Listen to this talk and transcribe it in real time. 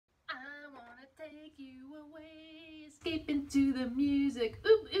take you away, escape into the music.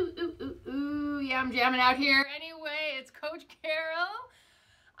 Ooh, ooh, ooh, ooh, ooh. Yeah, I'm jamming out here. Anyway, it's Coach Carol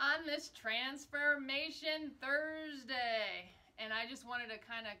on this Transformation Thursday. And I just wanted to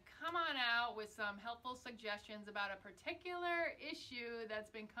kind of come on out with some helpful suggestions about a particular issue that's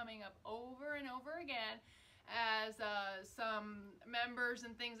been coming up over and over again as some members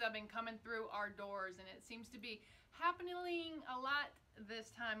and things have been coming through our doors, and it seems to be happening a lot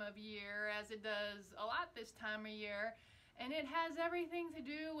this time of year, as it does a lot this time of year, and it has everything to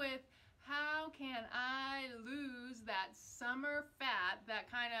do with how can I lose that summer fat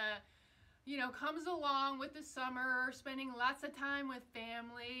that kind of comes along with the summer, spending lots of time with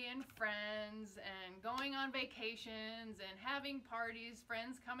family and friends and going on vacations and having parties,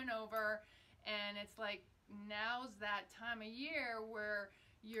 friends coming over, and it's like now's that time of year where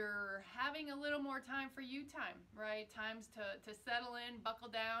you're having a little more time for you time, right? Times to settle in, buckle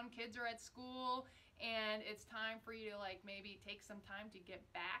down, kids are at school, and it's time for you to maybe take some time to get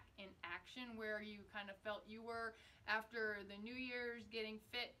back in action where you kind of felt you were after the New Year's, getting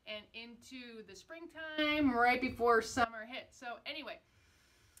fit and into the springtime right before summer hit. So anyway,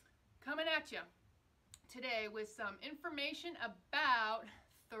 coming at you today with some information about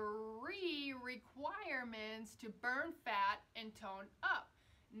 3 requirements to burn fat and tone up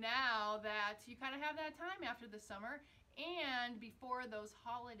now that you kind of have that time after the summer and before those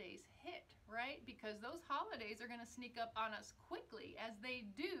holidays hit, right? Because those holidays are going to sneak up on us quickly, as they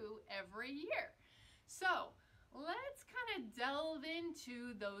do every year. So let's kind of delve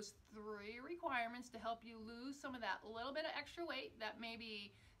into those 3 requirements to help you lose some of that little bit of extra weight that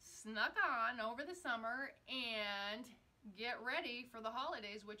maybe snuck on over the summer and get ready for the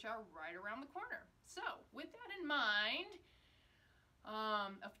holidays, which are right around the corner. So with that in mind,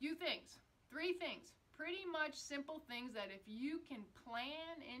 a few things, 3 things, pretty much simple things that if you can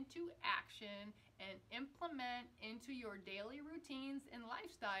plan into action and implement into your daily routines and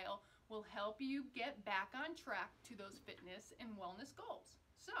lifestyle, will help you get back on track to those fitness and wellness goals.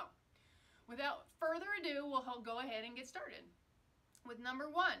 So without further ado, we'll go ahead and get started with number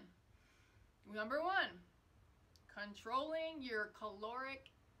one, controlling your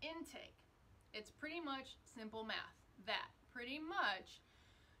caloric intake. It's pretty much simple math that pretty much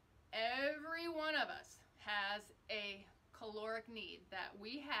every one of us has a caloric need that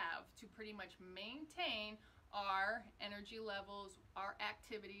we have to pretty much maintain our energy levels, our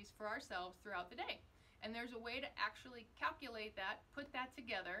activities for ourselves throughout the day. And there's a way to actually calculate that, put that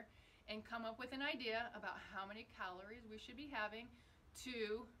together, and come up with an idea about how many calories we should be having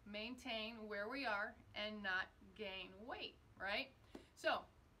to maintain where we are and not gain weight, right? So,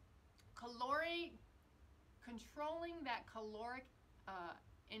 controlling that caloric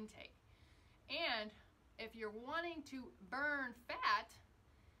intake. And if you're wanting to burn fat,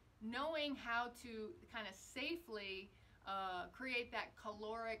 knowing how to kind of safely create that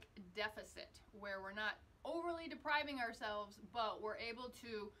caloric deficit where we're not overly depriving ourselves, but we're able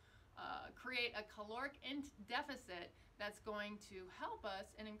to create a caloric deficit that's going to help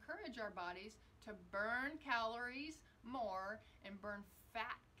us and encourage our bodies to burn calories more and burn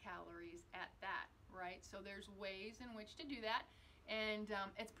fat calories at that, right? So there's ways in which to do that, and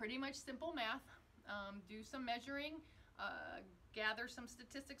it's pretty much simple math. Do some measuring, gather some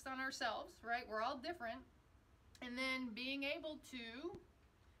statistics on ourselves, right? We're all different, and then being able to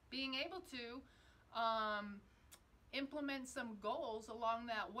implement some goals along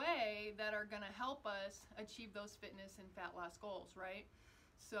that way that are going to help us achieve those fitness and fat loss goals, right?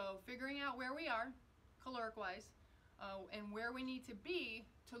 So figuring out where we are caloric wise and where we need to be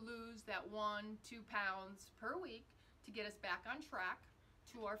to lose that 1-2 pounds per week to get us back on track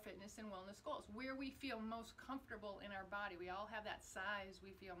to our fitness and wellness goals, where we feel most comfortable in our body. We all have that size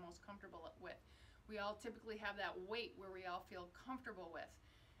we feel most comfortable with. We all typically have that weight where we all feel comfortable with,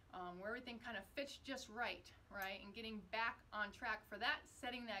 where everything kind of fits just right, right? And getting back on track for that,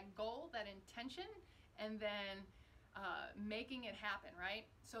 setting that goal, that intention, and then making it happen, right?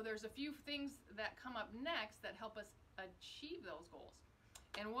 So there's a few things that come up next that help us achieve those goals.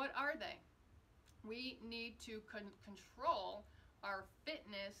 And what are they? We need to control our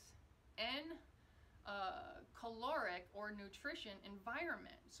fitness and caloric or nutrition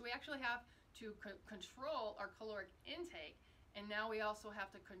environment. So we actually have to control our caloric intake, and now we also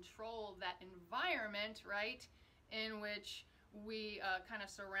have to control that environment, right, in which we kind of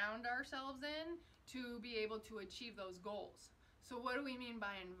surround ourselves in to be able to achieve those goals. So what do we mean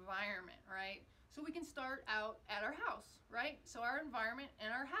by environment, right? So we can start out at our house, right? So our environment in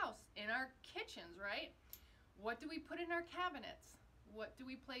our house, in our kitchens, right? What do we put in our cabinets? What do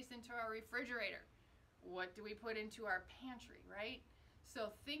we place into our refrigerator? What do we put into our pantry, right? So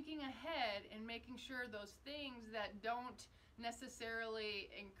thinking ahead and making sure those things that don't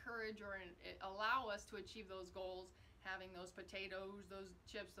necessarily encourage or allow us to achieve those goals, having those potatoes, those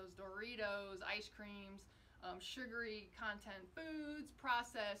chips, those Doritos, ice creams, sugary content foods,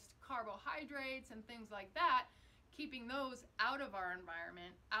 processed carbohydrates, and things like that, keeping those out of our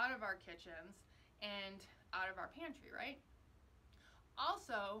environment, out of our kitchens, and out of our pantry, right?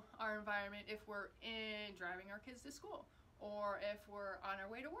 Also, our environment if we're driving our kids to school, or if we're on our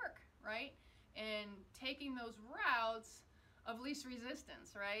way to work, right? And taking those routes of least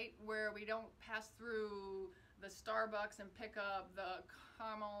resistance, right? Where we don't pass through the Starbucks and pick up the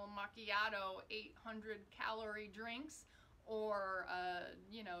caramel macchiato 800 calorie drinks, or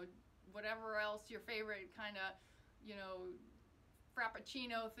you know, whatever else your favorite kind of, you know,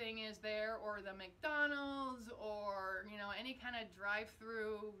 frappuccino thing is there, or the McDonald's, or, you know, any kind of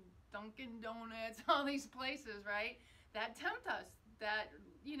drive-through Dunkin' Donuts, all these places, right, that tempt us, that,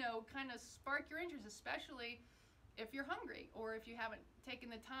 you know, kind of spark your interest, especially if you're hungry, or if you haven't taken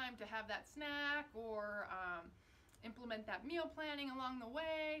the time to have that snack, or implement that meal planning along the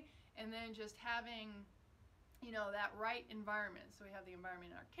way, and then just having, you know, that right environment. So we have the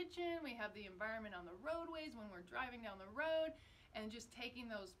environment in our kitchen, we have the environment on the roadways when we're driving down the road, and just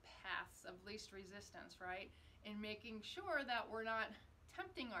taking those paths of least resistance, right? And making sure that we're not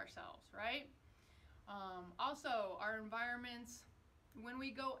tempting ourselves, right? Also, our environments when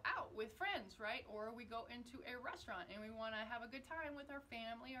we go out with friends, right? Or we go into a restaurant and we want to have a good time with our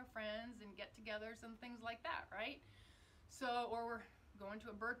family, our friends, and get-togethers and things like that, right? So, or we're going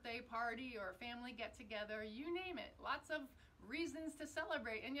to a birthday party or a family get-together, you name it. Lots of reasons to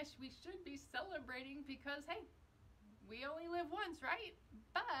celebrate. And yes, we should be celebrating because, hey, we only live once, right?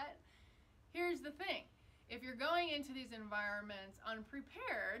 But here's the thing. If you're going into these environments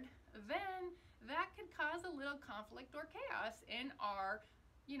unprepared, then that could cause a little conflict or chaos in our,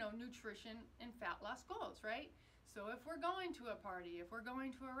 you know, nutrition and fat loss goals, right? So if we're going to a party, if we're going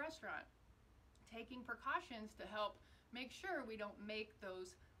to a restaurant, taking precautions to help make sure we don't make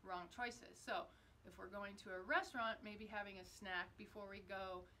those wrong choices. So if we're going to a restaurant, maybe having a snack before we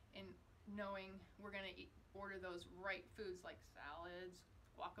go, and knowing we're going to order those right foods like salads,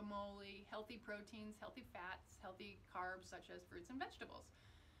 guacamole, healthy proteins, healthy fats, healthy carbs such as fruits and vegetables.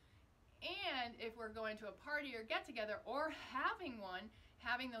 And if we're going to a party or get together or having one,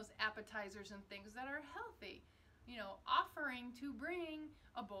 having those appetizers and things that are healthy, you know, offering to bring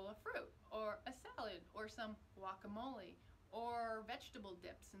a bowl of fruit or a salad or some guacamole or vegetable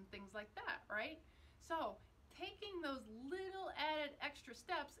dips and things like that, right? So taking those little added extra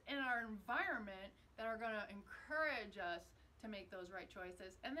steps in our environment that are going to encourage us to make those right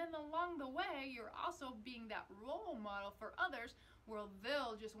choices. And then along the way, you're also being that role model for others where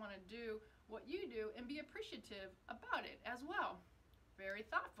they'll just want to do what you do and be appreciative about it as well. Very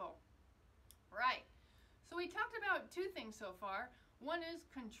thoughtful. Right. So we talked about two things so far. One is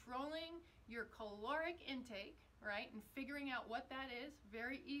controlling your caloric intake, right, and figuring out what that is.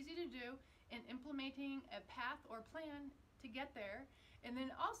 Very easy to do, and implementing a path or plan to get there. And then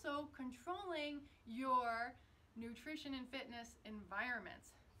also controlling your nutrition and fitness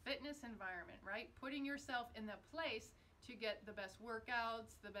environments. Fitness environment, right? Putting yourself in the place to get the best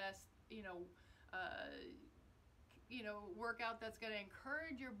workouts, the best, workout that's going to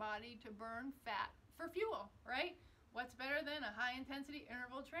encourage your body to burn fat for fuel, right? What's better than a high intensity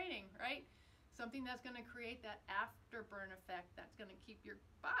interval training, right? Something that's going to create that afterburn effect that's going to keep your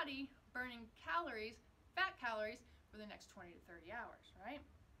body burning calories, fat calories, for the next 20 to 30 hours, right?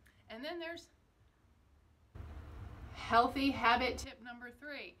 And then there's healthy habit tip number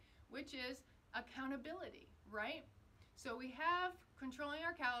 3, which is accountability, right? So we have controlling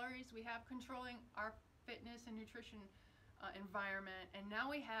our calories, we have controlling our fitness and nutrition environment, and now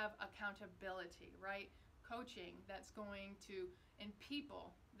we have accountability, right? Coaching that's going to, and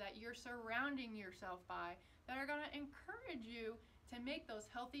people that you're surrounding yourself by that are going to encourage you to make those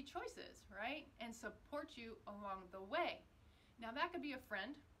healthy choices, right? And support you along the way. Now that could be a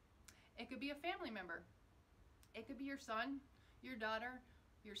friend, it could be a family member, it could be your son, your daughter,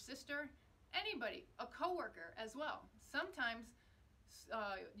 your sister, anybody, a coworker as well. Sometimes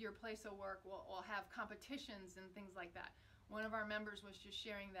your place of work will have competitions and things like that. One of our members was just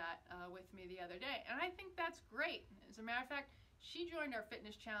sharing that with me the other day, and I think that's great. As a matter of fact, she joined our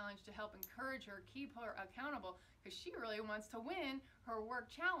fitness challenge to help encourage her, keep her accountable, because she really wants to win her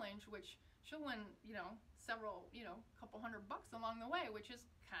work challenge, which she'll win, couple $100 along the way, which is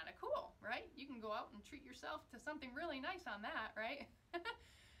kind of cool, right? You can go out and treat yourself to something really nice on that, right?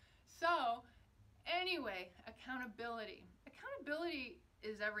 So anyway, accountability. Accountability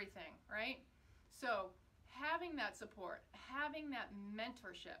is everything, right? So having that support, having that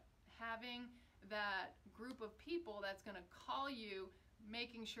mentorship, having that group of people that's going to call you,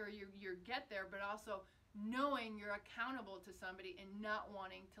 making sure you get there, but also knowing you're accountable to somebody and not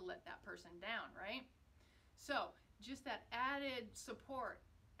wanting to let that person down, right? So just that added support,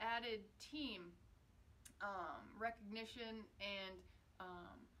 added team recognition, and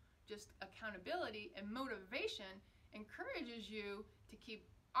just accountability and motivation encourages you to keep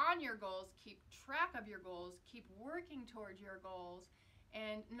on your goals, keep track of your goals, keep working towards your goals,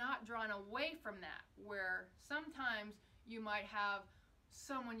 and not drawn away from that, where sometimes you might have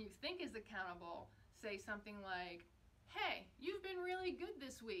someone you think is accountable say something like, hey, you've been really good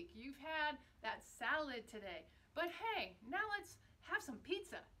this week. You've had that salad today, but hey, now let's have some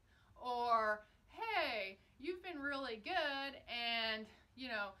pizza. Or, hey, you've been really good and,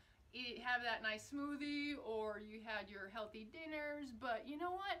 have that nice smoothie, or you had your healthy dinners, but you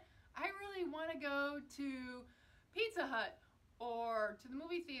know what? I really want to go to Pizza Hut or to the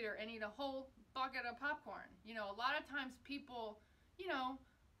movie theater and eat a whole bucket of popcorn. A lot of times people,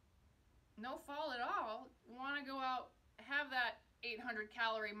 no fault at all, want to go out, have that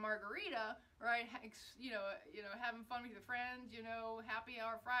 800-calorie margarita, right? Having fun with your friends, happy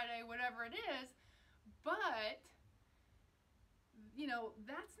hour Friday, whatever it is. But,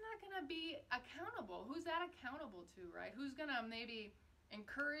 that's not going to be accountable. Who's that accountable to, right? Who's going to maybe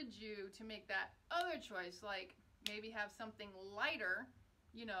encourage you to make that other choice, like maybe have something lighter,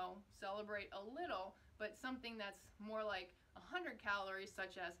 celebrate a little, but something that's more like 100 calories,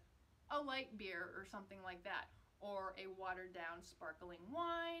 such as a light beer or something like that, or a watered down sparkling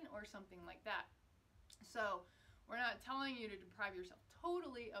wine or something like that. So we're not telling you to deprive yourself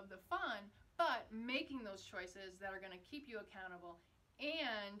totally of the fun, but making those choices that are going to keep you accountable,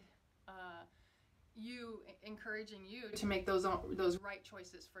 and encouraging you to make those right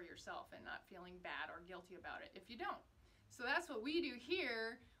choices for yourself and not feeling bad or guilty about it if you don't. So that's what we do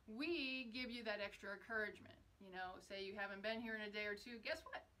here. We give you that extra encouragement. Say you haven't been here in a day or two, guess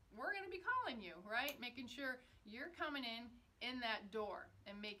what? We're going to be calling you, right? Making sure you're coming in that door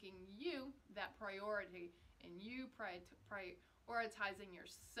and making you that priority, and you prioritizing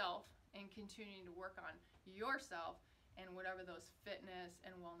yourself and continuing to work on yourself and whatever those fitness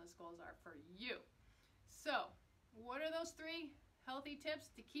and wellness goals are for you. So, what are those 3 healthy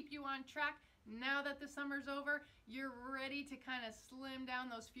tips to keep you on track now that the summer's over? You're ready to kind of slim down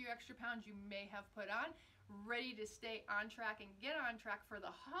those few extra pounds you may have put on, ready to stay on track and get on track for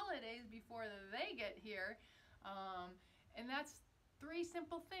the holidays before they get here. And that's 3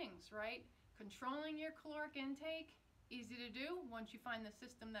 simple things, right? Controlling your caloric intake, easy to do once you find the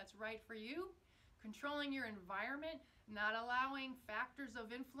system that's right for you. Controlling your environment, not allowing factors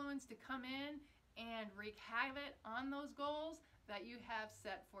of influence to come in and wreak havoc on those goals that you have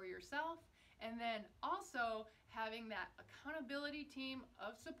set for yourself. And then also having that accountability team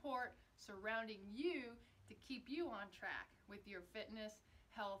of support surrounding you to keep you on track with your fitness,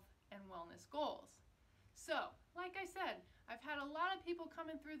 health, and wellness goals. So, like I said, I've had a lot of people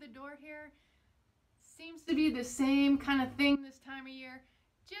coming through the door here. Seems to be the same kind of thing this time of year.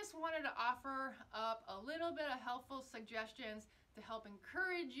 Just wanted to offer up a little bit of helpful suggestions to help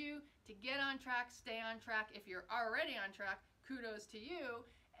encourage you to get on track, stay on track. If you're already on track, kudos to you.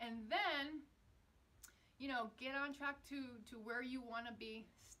 And then, get on track to where you want to be,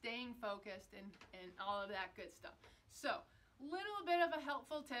 staying focused and all of that good stuff. So, little bit of a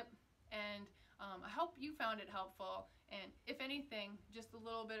helpful tip, and I hope you found it helpful. And if anything, just a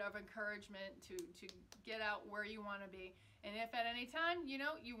little bit of encouragement to get out where you want to be. And if at any time, you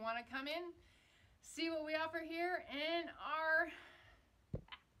want to come in, see what we offer here, and our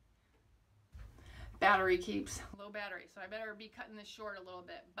battery keeps low battery. So I better be cutting this short a little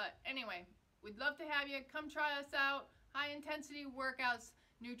bit. But anyway, we'd love to have you. Come try us out. High intensity workouts,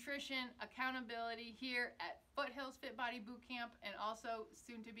 nutrition, accountability here at Foothills Fit Body Bootcamp, and also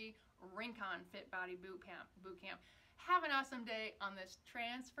soon to be Rincon Fit Body Bootcamp. Have an awesome day on this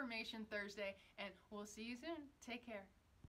Transformation Thursday, and we'll see you soon. Take care.